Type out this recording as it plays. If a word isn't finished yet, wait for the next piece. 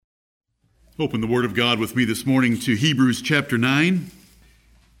Open the Word of God with me this morning to Hebrews chapter 9.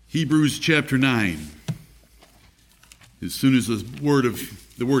 Hebrews chapter 9. As soon as the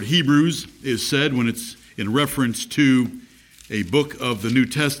word Hebrews is said, when it's in reference to a book of the New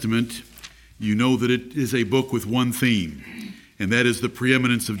Testament, you know that it is a book with one theme, and that is the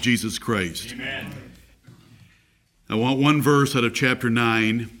preeminence of Jesus Christ. Amen. I want one verse out of chapter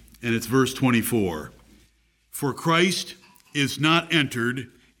 9, and it's verse 24. For Christ is not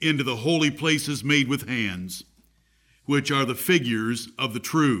entered into the holy places made with hands, which are the figures of the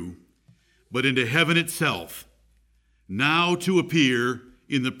true, but into heaven itself, now to appear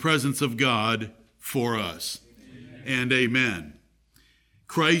in the presence of God for us. Amen. And amen.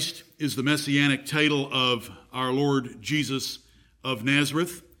 Christ is the messianic title of our Lord Jesus of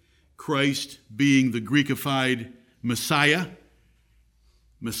Nazareth, Christ being the Greekified Messiah.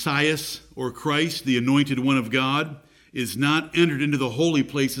 Messias, or Christ, the anointed one of God, is not entered into the holy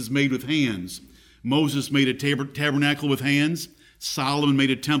places made with hands. Moses made a tabernacle with hands. Solomon made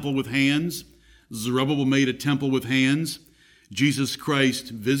a temple with hands. Zerubbabel made a temple with hands. Jesus Christ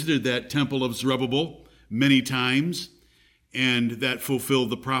visited that temple of Zerubbabel many times, and that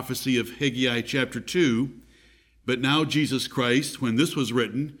fulfilled the prophecy of Haggai chapter 2. But now Jesus Christ, when this was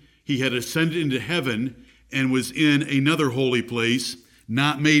written, he had ascended into heaven and was in another holy place,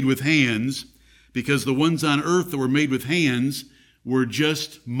 not made with hands, because the ones on earth that were made with hands were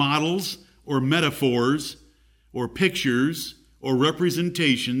just models or metaphors or pictures or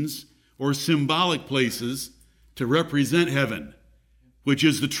representations or symbolic places to represent heaven, which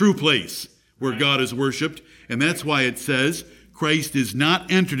is the true place where God is worshipped. And that's why it says Christ is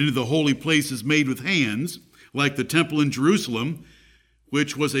not entered into the holy places made with hands, like the temple in Jerusalem,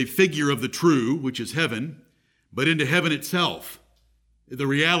 which was a figure of the true, which is heaven, but into heaven itself, the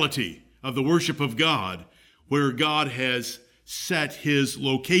reality of the worship of God, where God has set his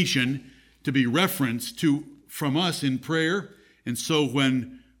location to be referenced to from us in prayer. And so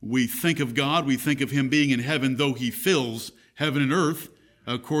when we think of God, we think of him being in heaven, though he fills heaven and earth,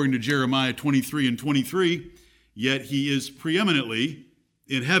 according to Jeremiah 23 and 23, yet he is preeminently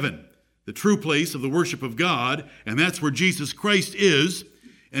in heaven, the true place of the worship of God, and that's where Jesus Christ is,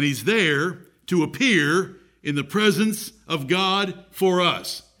 and he's there to appear in the presence of God for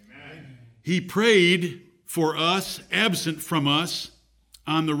us. He prayed for us, absent from us,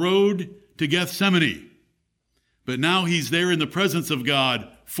 on the road to Gethsemane. But now he's there in the presence of God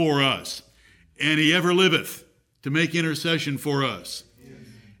for us. And he ever liveth to make intercession for us.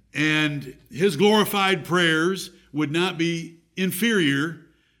 And his glorified prayers would not be inferior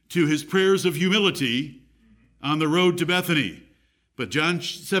to his prayers of humility on the road to Bethany. But John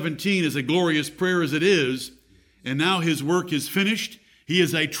 17 is a glorious prayer as it is. And now his work is finished. He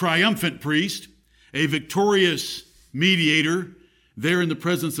is a triumphant priest, a victorious mediator, there in the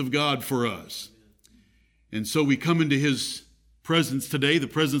presence of God for us. And so we come into his presence today, the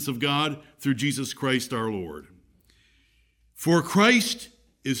presence of God, through Jesus Christ our Lord. For Christ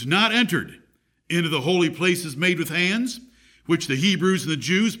is not entered into the holy places made with hands, which the Hebrews and the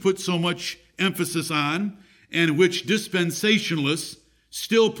Jews put so much emphasis on, and which dispensationalists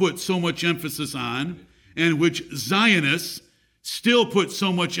still put so much emphasis on, and which Zionists still put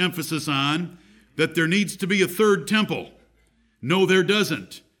so much emphasis on, that there needs to be a third temple. No, there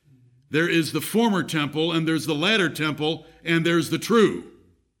doesn't. There is the former temple, and there's the latter temple, and there's the true.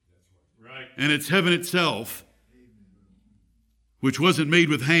 Right. And it's heaven itself, which wasn't made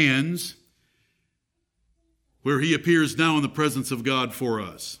with hands, where he appears now in the presence of God for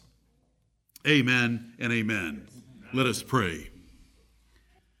us. Amen and amen. Let us pray.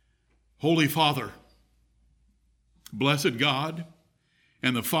 Holy Father, blessed God,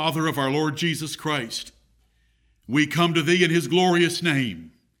 and the Father of our Lord Jesus Christ, we come to thee in his glorious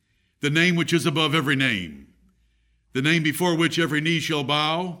name, the name which is above every name, the name before which every knee shall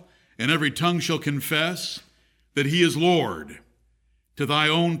bow and every tongue shall confess that he is Lord, to thy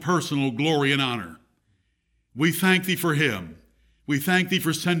own personal glory and honor. We thank thee for him. We thank thee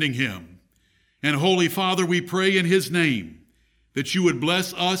for sending him. And Holy Father, we pray in his name that you would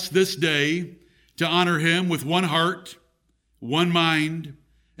bless us this day to honor him with one heart, one mind,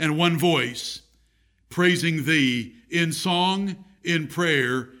 and one voice, praising thee in song, in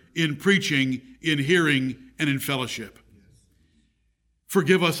prayer, in preaching, in hearing, and in fellowship.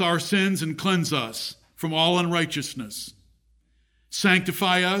 Forgive us our sins and cleanse us from all unrighteousness.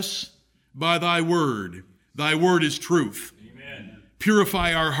 Sanctify us by thy word. Thy word is truth. Amen.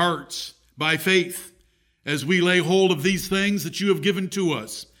 Purify our hearts by faith as we lay hold of these things that you have given to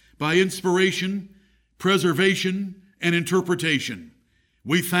us by inspiration, preservation, and interpretation.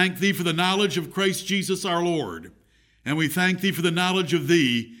 We thank thee for the knowledge of Christ Jesus our Lord, and we thank thee for the knowledge of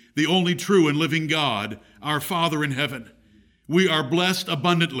thee, the only true and living God, our Father in heaven. We are blessed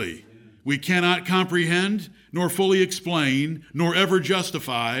abundantly. We cannot comprehend, nor fully explain, nor ever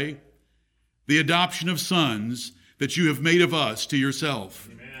justify the adoption of sons that you have made of us to yourself.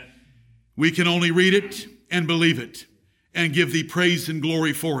 Amen. We can only read it and believe it and give thee praise and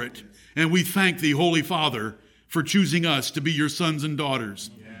glory for it. And we thank thee, Holy Father, for choosing us to be your sons and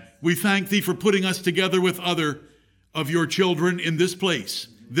daughters. Yes. We thank thee for putting us together with other of your children in this place,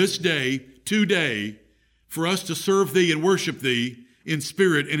 this day, today, for us to serve thee and worship thee in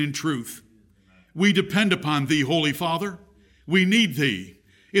spirit and in truth. We depend upon thee, Holy Father. We need thee.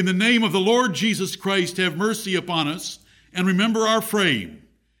 In the name of the Lord Jesus Christ, have mercy upon us and remember our frame,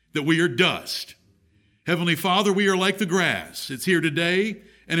 that we are dust. Heavenly Father, we are like the grass. It's here today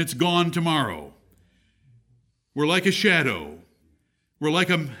and it's gone tomorrow. We're like a shadow. We're like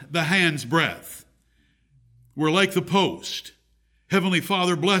the hand's breadth. We're like the post. Heavenly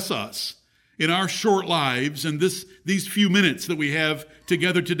Father, bless us in our short lives and these few minutes that we have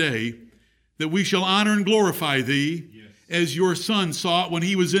together today, that we shall honor and glorify thee as your Son sought when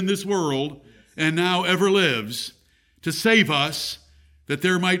he was in this world and now ever lives to save us, that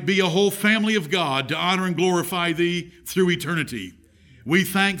there might be a whole family of God to honor and glorify thee through eternity. We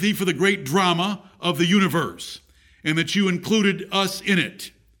thank thee for the great drama of the universe and that you included us in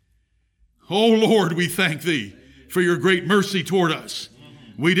it. Oh Lord, we thank thee for your great mercy toward us.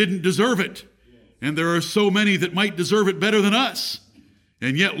 We didn't deserve it, and there are so many that might deserve it better than us.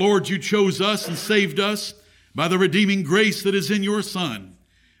 And yet, Lord, you chose us and saved us by the redeeming grace that is in your Son.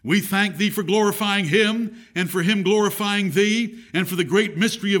 We thank thee for glorifying him and for him glorifying thee and for the great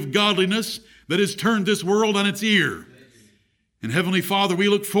mystery of godliness that has turned this world on its ear. And Heavenly Father, we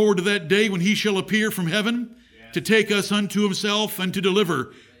look forward to that day when he shall appear from heaven to take us unto himself and to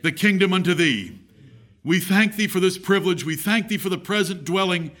deliver the kingdom unto thee. We thank thee for this privilege. We thank thee for the present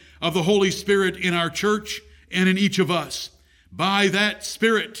dwelling of the Holy Spirit in our church and in each of us. By that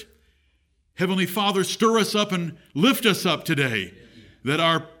Spirit, Heavenly Father, stir us up and lift us up today, that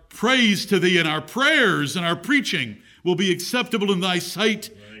our praise to thee and our prayers and our preaching will be acceptable in thy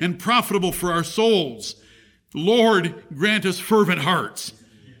sight and profitable for our souls. Lord, grant us fervent hearts.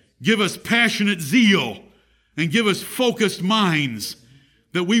 Give us passionate zeal and give us focused minds,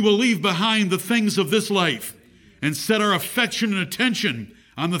 that we will leave behind the things of this life and set our affection and attention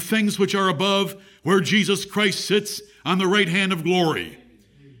on the things which are above, where Jesus Christ sits on the right hand of glory.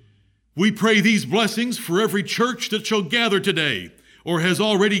 We pray these blessings for every church that shall gather today or has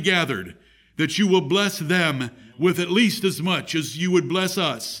already gathered, that you will bless them with at least as much as you would bless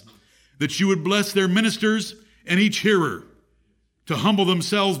us, that you would bless their ministers and each hearer to humble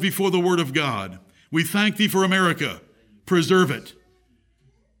themselves before the word of God. We thank thee for America. Preserve it.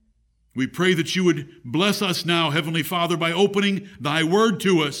 We pray that you would bless us now, Heavenly Father, by opening thy word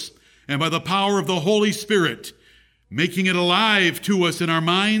to us and by the power of the Holy Spirit, making it alive to us in our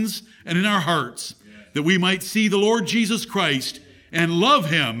minds and in our hearts, that we might see the Lord Jesus Christ and love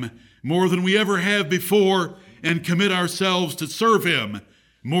him more than we ever have before and commit ourselves to serve him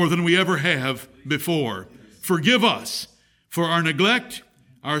more than we ever have before. Forgive us for our neglect,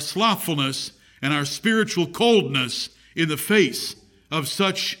 our slothfulness, and our spiritual coldness in the face of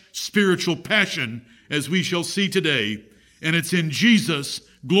such spiritual passion as we shall see today. And it's in Jesus'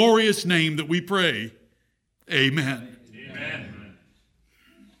 glorious name that we pray. Amen. Amen.